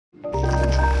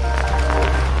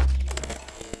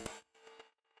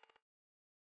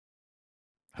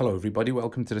Hello everybody,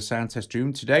 welcome to the Sound Test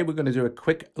Room. Today we're going to do a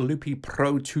quick Loopy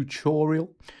Pro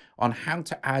tutorial on how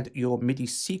to add your MIDI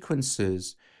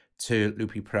sequences to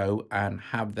Loopy Pro and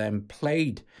have them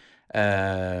played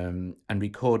and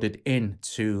recorded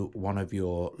into one of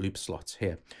your loop slots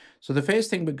here. So the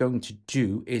first thing we're going to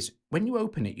do is when you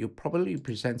open it, you're probably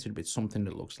presented with something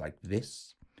that looks like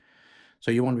this.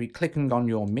 So you want to be clicking on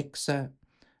your mixer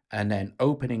and then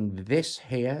opening this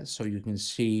here so you can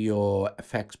see your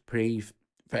effects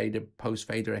pre-fader,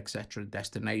 post-fader, etc.,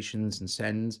 destinations and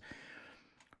sends.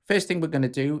 First thing we're going to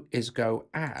do is go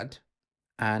add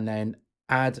and then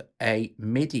add a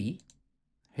MIDI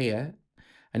here,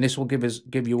 and this will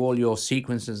give you all your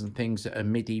sequences and things that are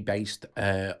MIDI based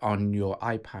on your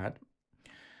iPad.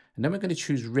 And then we're going to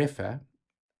choose Riffer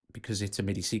because it's a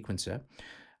MIDI sequencer.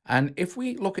 And if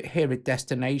we look at here at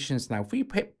destinations now, if we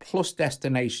hit plus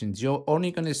destinations, you're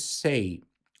only going to see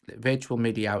virtual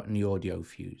MIDI out in the audio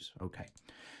fuse. Okay,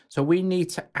 so we need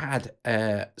to add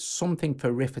something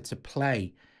for Riffer to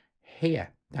play here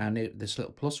down at this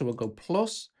little plus. So we'll go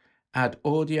plus, add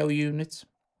audio unit,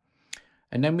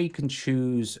 and then we can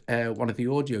choose one of the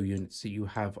audio units that you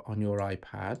have on your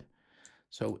iPad.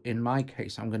 So in my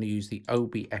case, I'm going to use the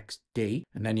OBXD,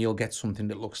 and then you'll get something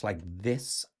that looks like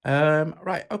this.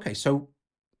 Right, okay, so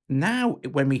now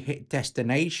when we hit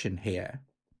destination here,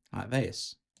 like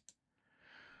this,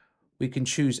 we can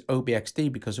choose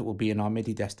OBXD because it will be in our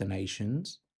MIDI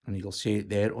destinations, and you'll see it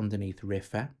there underneath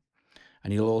Riffer,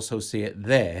 and you'll also see it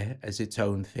there as its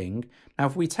own thing. Now,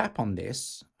 if we tap on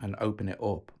this and open it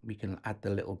up, we can add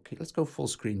the little key. Let's go full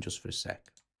screen just for a sec.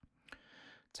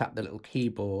 Tap the little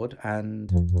keyboard and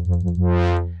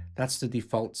that's the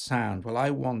default sound. Well, I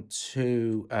want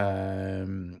to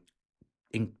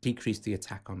decrease the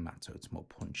attack on that so it's more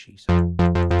punchy. So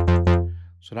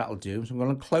that'll do. So I'm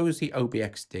going to close the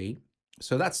OBXD.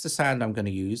 So that's the sound I'm going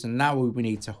to use. And now we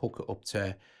need to hook it up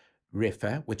to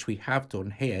Riffer, which we have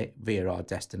done here via our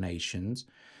destinations.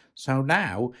 So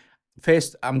now,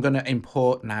 first I'm going to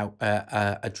import now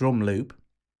a drum loop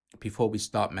before we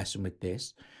start messing with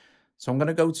this. So I'm going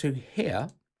to go to here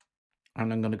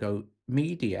and I'm going to go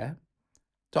media,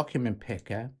 document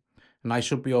picker, and I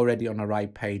should be already on the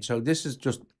right page. So this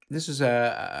is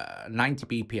a 90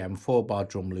 BPM 4-bar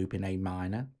drum loop in A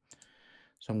minor.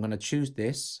 So I'm going to choose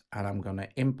this and I'm going to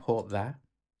import that.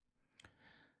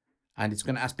 And it's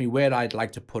going to ask me where I'd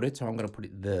like to put it. So I'm going to put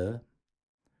it there.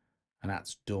 And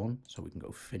that's done. So we can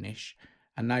go finish.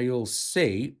 And now you'll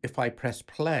see if I press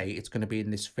play, it's going to be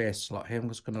in this first slot here. I'm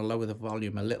just going to lower the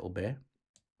volume a little bit.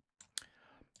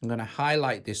 I'm going to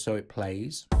highlight this so it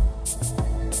plays.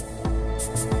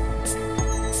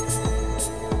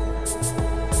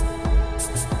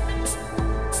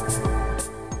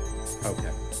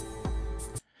 Okay.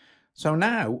 So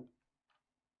now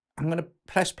I'm going to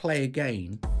press play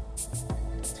again.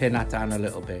 Turn that down a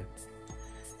little bit.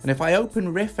 And if I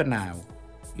open Riffer now,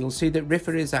 you'll see that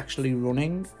Riffer is actually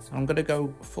running. So I'm going to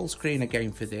go full screen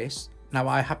again for this. Now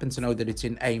I happen to know that it's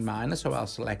in A minor, so I'll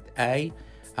select A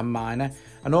and minor.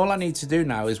 And all I need to do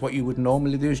now is what you would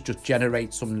normally do is just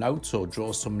generate some notes or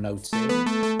draw some notes in.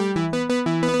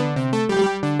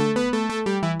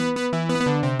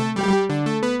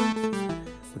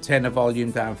 We'll turn the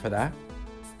volume down for that.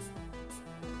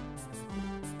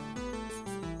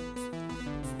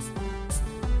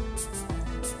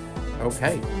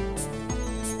 Okay.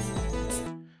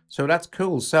 So that's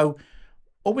cool. So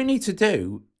all we need to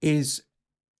do is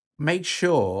make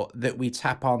sure that we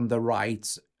tap on the right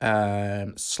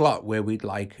slot where we'd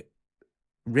like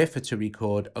Riffer to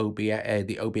record the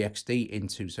OBXD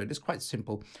into. So it is quite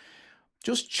simple.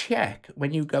 Just check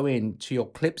when you go into your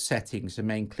clip settings, the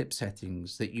main clip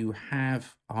settings that you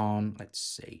have on, let's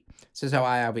see, this is how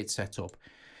I have it set up.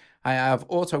 I have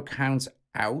auto count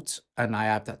out and I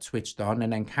have that switched on,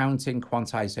 and then counting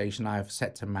quantization I have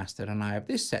set to master, and I have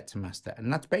this set to master,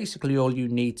 and that's basically all you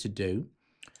need to do.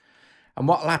 And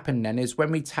what will happen then is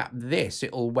when we tap this,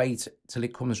 it'll wait till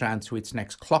it comes around to its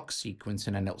next clock sequence,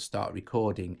 and then it'll start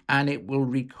recording, and it will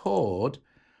record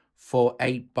for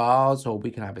 8 bars, or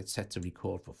we can have it set to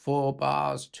record for 4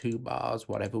 bars, 2 bars,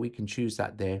 whatever. We can choose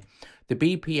that there. The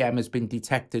BPM has been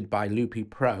detected by Loopy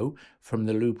Pro from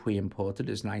the loop we imported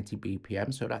as 90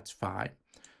 BPM, so that's fine.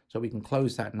 So we can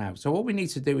close that now. So all we need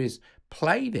to do is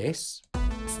play this,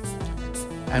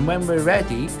 and when we're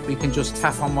ready, we can just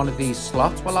tap on one of these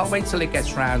slots. Well, I'll wait till it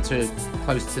gets round to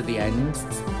close to the end.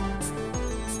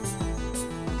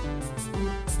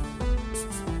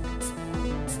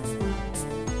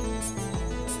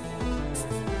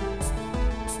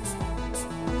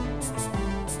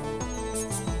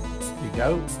 There you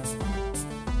go.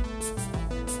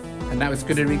 And now it's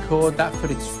going to record that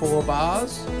for its 4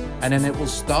 bars, and then it will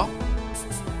stop.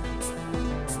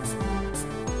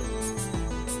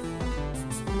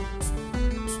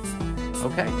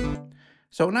 Okay,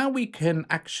 so now we can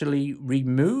actually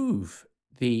remove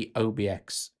the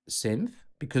OBX synth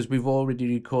because we've already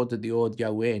recorded the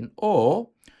audio in, or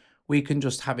we can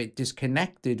just have it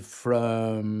disconnected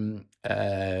from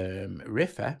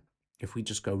Riffer. If we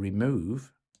just go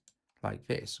remove like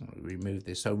this, and we remove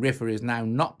this, so Riffer is now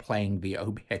not playing the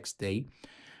OBXD.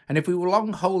 And if we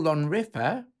long hold on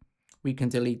Riffer, we can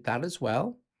delete that as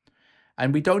well.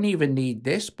 And we don't even need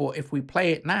this, but if we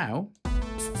play it now,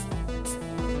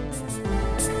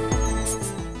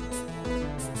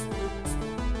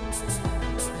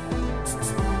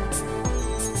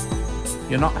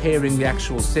 you're not hearing the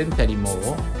actual synth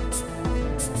anymore.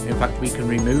 In fact, we can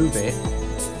remove it.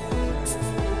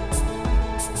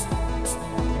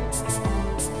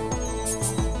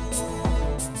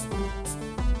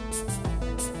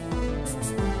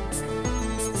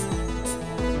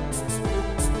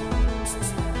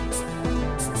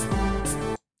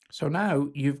 So now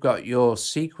you've got your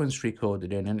sequence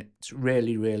recorded in, and it's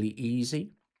really, really easy.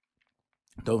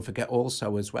 Don't forget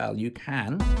also as well, you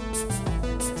can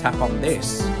tap on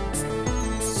this,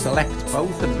 select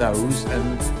both of those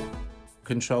and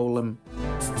control them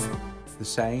the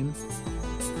same.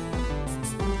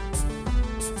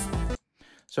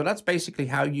 So that's basically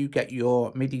how you get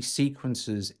your MIDI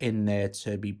sequences in there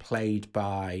to be played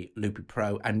by Loopy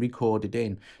Pro and recorded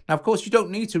in. Now, of course, you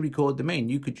don't need to record them in.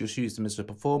 You could just use them as a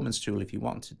performance tool if you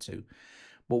wanted to.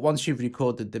 But once you've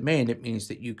recorded them in, it means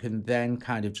that you can then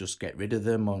kind of just get rid of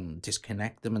them and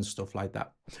disconnect them and stuff like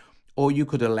that. Or you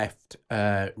could have left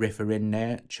Riffer in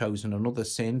there, chosen another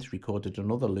synth, recorded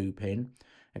another loop in,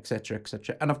 etc.,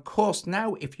 etc. And of course,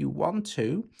 now if you want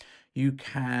to, you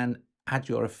can add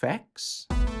your effects.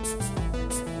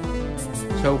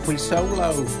 So if we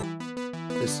solo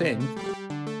the synth,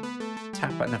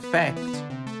 tap an effect,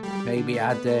 maybe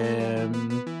add a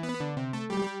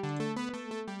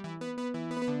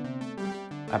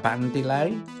band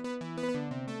delay.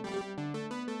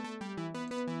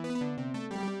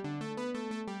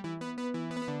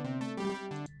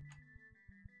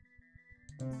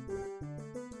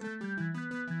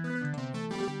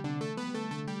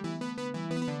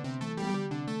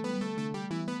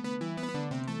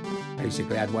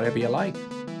 Basically add whatever you like.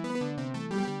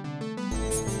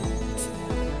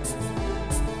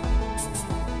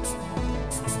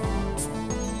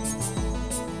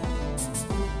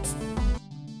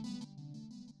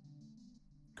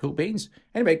 Cool beans.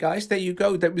 Anyway, guys, there you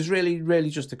go. That was really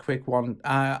just a quick one.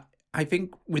 I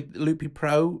think with Loopy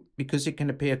Pro, because it can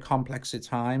appear complex at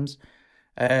times,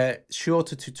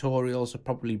 shorter tutorials are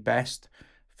probably best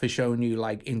for showing you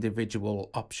like individual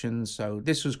options. So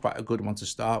this was quite a good one to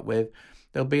start with.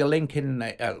 There'll be a link in,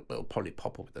 it'll probably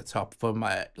pop up at the top, for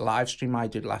my live stream I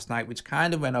did last night, which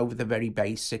kind of went over the very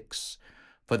basics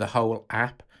for the whole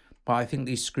app. But I think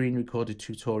these screen recorded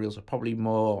tutorials are probably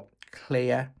more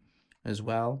clear as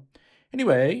well.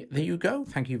 Anyway, there you go.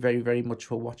 Thank you very much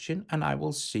for watching, and I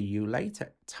will see you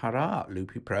later. Ta-ra,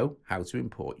 Loopy Pro, how to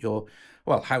import your,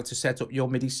 well, how to set up your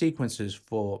MIDI sequences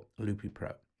for Loopy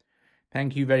Pro.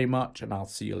 Thank you very much, and I'll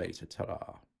see you later.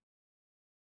 Ta-ra.